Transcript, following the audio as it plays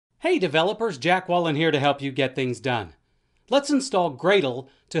Hey developers, Jack Wallen here to help you get things done. Let's install Gradle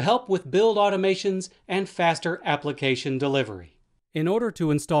to help with build automations and faster application delivery. In order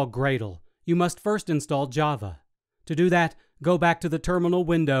to install Gradle, you must first install Java. To do that, go back to the terminal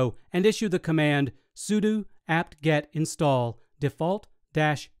window and issue the command sudo apt-get install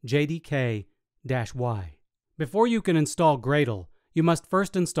default-jdk-y. Before you can install Gradle, you must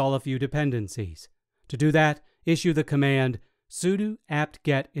first install a few dependencies. To do that, issue the command sudo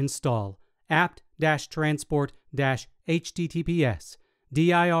apt-get install apt-transport-https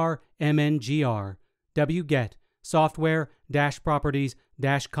dirmngr wget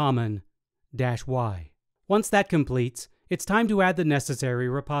software-properties-common-y. Once that completes, it's time to add the necessary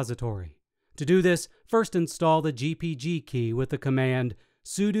repository. To do this, first install the Gpg key with the command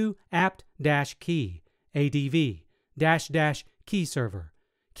sudo apt-key adv-keyserver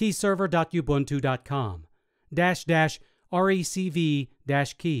keyserver.ubuntu.com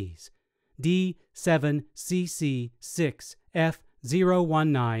recv-keys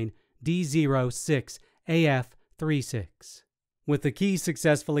D7cc6F019D06AF36. With the key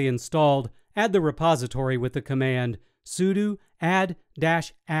successfully installed, add the repository with the command sudo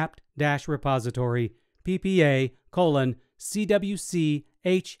add-apt-repository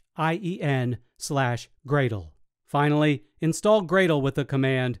ppa:/cwchien/Gradle. Finally, install Gradle with the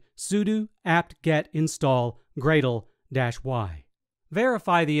command sudo apt-get install Gradle-y.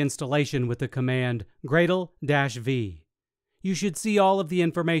 Verify the installation with the command Gradle-v. You should see all of the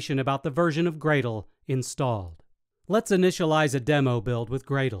information about the version of Gradle installed. Let's initialize a demo build with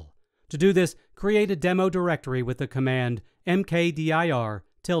Gradle. To do this, create a demo directory with the command mkdir-demo.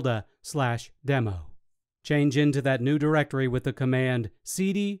 Change into that new directory with the command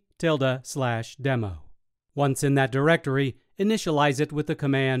cd-/demo. Once in that directory, initialize it with the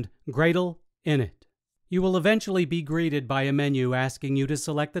command Gradle init. You will eventually be greeted by a menu asking you to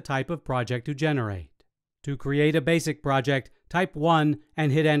select the type of project to generate. To create a basic project, type 1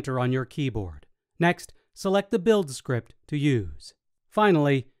 and hit enter on your keyboard. Next, select the build script to use.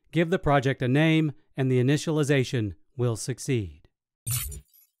 Finally, give the project a name and the initialization will succeed.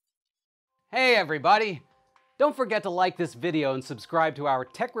 Hey everybody! Don't forget to like this video and subscribe to our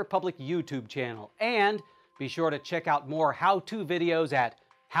Tech Republic YouTube channel, and be sure to check out more how-to videos at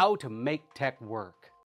How to Make Tech Work.